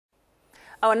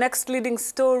Our next leading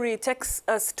story takes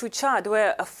us to Chad,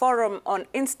 where a forum on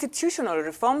institutional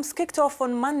reforms kicked off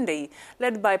on Monday,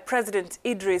 led by President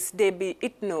Idriss Deby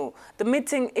Itno. The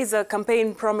meeting is a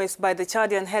campaign promised by the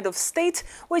Chadian head of state,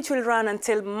 which will run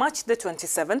until March the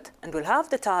 27th and will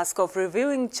have the task of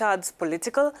reviewing Chad's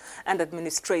political and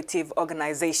administrative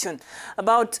organization.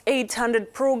 About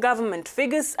 800 pro-government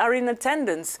figures are in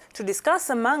attendance to discuss,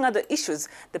 among other issues,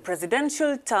 the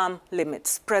presidential term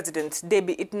limits. President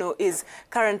Deby Itno is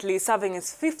currently serving his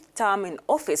 5th term in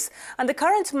office, and the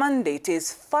current mandate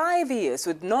is 5 years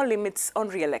with no limits on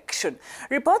re-election.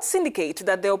 Reports indicate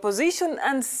that the opposition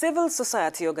and civil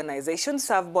society organizations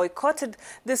have boycotted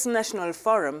this national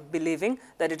forum, believing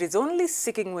that it is only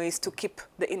seeking ways to keep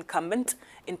the incumbent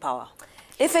in power.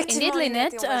 Indeed,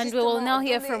 Lynette, and we will now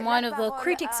hear from one of the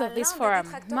critics of this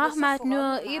forum. Mahmoud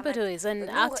Ibadou is an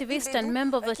activist and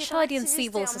member of the Chadian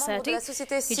civil society.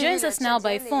 He joins us now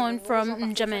by phone from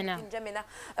N'Djamena.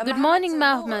 Good morning,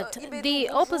 Mahmoud.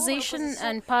 The opposition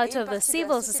and part of the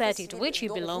civil society to which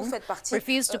you belong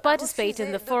refused to participate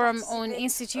in the forum on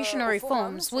institutional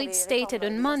reforms, which stated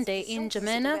on Monday in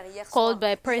N'Djamena, called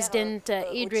by President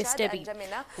Idriss Deby.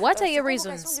 What are your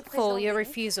reasons for your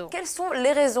refusal? Quelles sont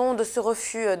les raisons de ce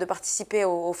refus de participer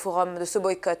au forum, de ce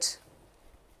boycott?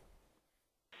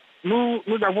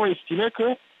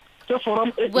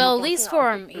 Well, this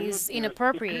forum is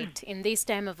inappropriate in this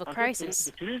time of a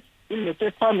crisis. In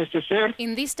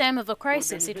this time of a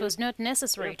crisis, it was not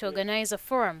necessary to organize a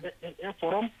forum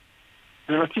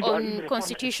on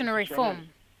constitutional reform,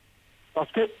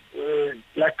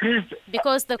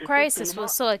 because the crisis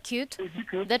was so acute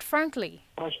that, frankly,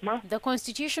 the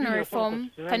constitutional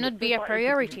reform cannot be a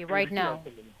priority right now.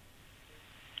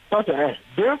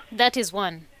 That is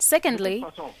one. Secondly,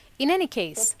 in any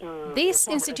case, this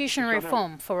institutional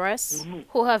reform for us,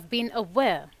 who have been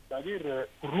aware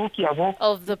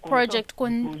of the project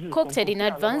concocted in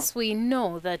advance, we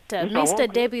know that Mr.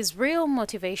 Deby's real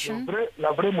motivation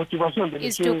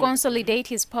is to consolidate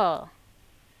his power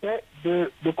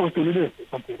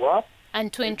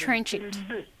and to entrench it.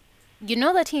 You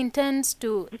know that he intends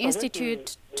to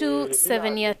institute 2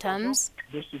 7-year terms.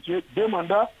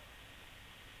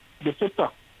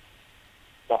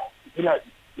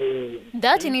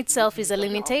 That in itself is a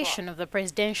limitation of the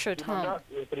presidential term.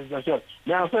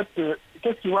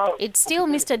 It's still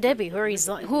Mr. Deby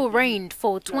who reigned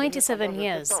for 27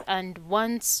 years and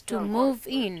wants to move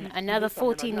in another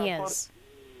 14 years.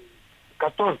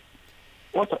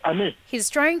 He's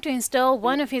trying to install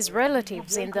one of his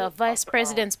relatives in the vice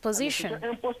president's position,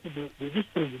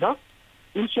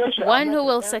 one who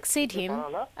will succeed him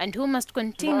and who must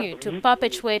continue to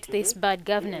perpetuate this bad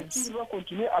governance.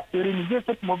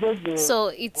 So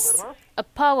it's a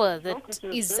power that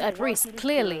is at risk,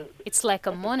 clearly. It's like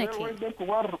a monarchy.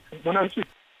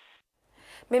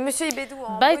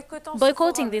 By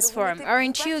boycotting this forum,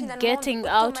 aren't you getting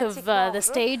out of the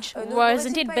stage?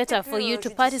 Wasn't it better for you to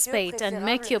participate and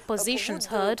make your positions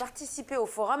heard? Participer au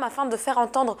forum afin de faire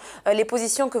entendre les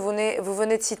positions que vous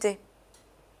venez de citer.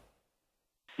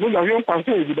 We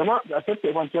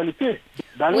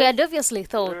had obviously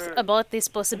thought about this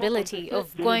possibility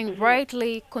of going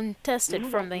rightly contested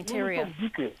from the interior.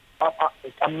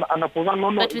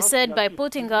 But we said by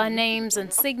putting our names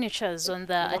and signatures on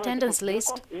the attendance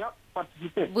list,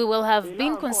 we will have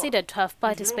been considered to have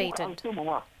participated.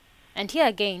 And here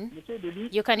again,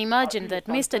 you can imagine that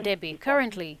Mr. Deby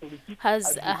currently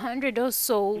has 100 or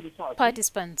so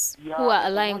participants who are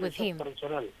aligned with him.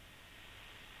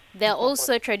 There are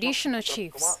also traditional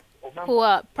chiefs who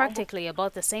are practically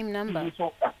about the same number,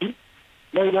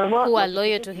 who are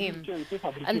loyal to him.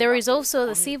 And there is also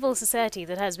the civil society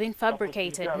that has been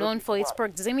fabricated, known for its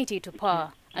proximity to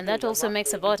power, and that also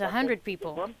makes about 100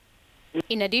 people,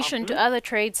 in addition to other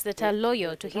trades that are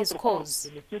loyal to his cause.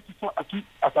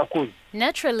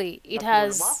 Naturally,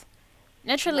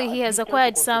 he has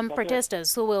acquired some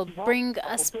protesters who will bring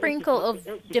a sprinkle of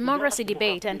democracy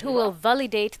debate and who will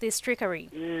validate this trickery.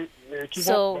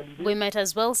 So we might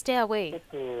as well stay away,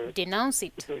 denounce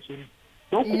it,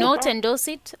 not endorse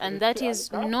it, and that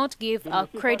is not give our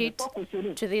credit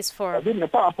to this forum.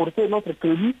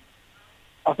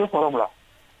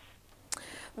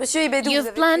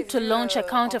 You've planned to launch a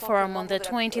counter-forum on the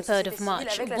 23rd of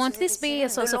March. Won't this be a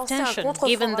source of tension,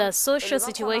 given the social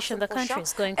situation the country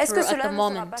is going through at the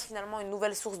moment? Est-ce que cela ne sera pas finalement une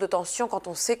nouvelle source de tension quand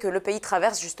on sait que le pays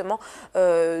traverse justement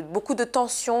beaucoup de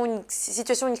tensions, une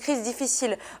situation, une crise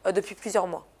difficile depuis plusieurs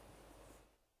mois?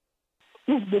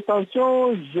 Source de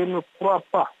tension, je ne crois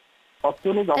pas.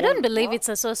 I don't believe it's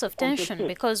a source of tension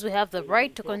because we have the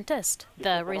right to contest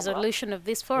the resolution of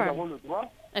this forum.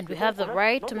 and we have the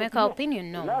right to make our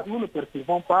opinion known.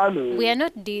 We are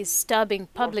not disturbing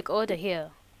public order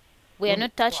here. We are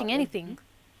not touching anything.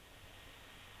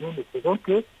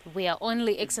 We are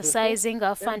only exercising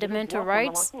our fundamental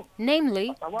rights,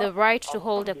 namely the right to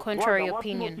hold a contrary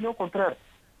opinion.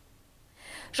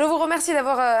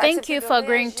 Thank you for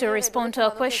agreeing to respond to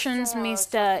our questions,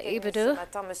 Mr. Ibadu,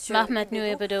 Mahmoud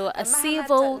Ibadu, a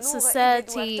civil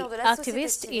society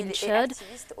activist in Chad,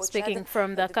 speaking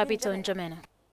from the capital, N'Djamena.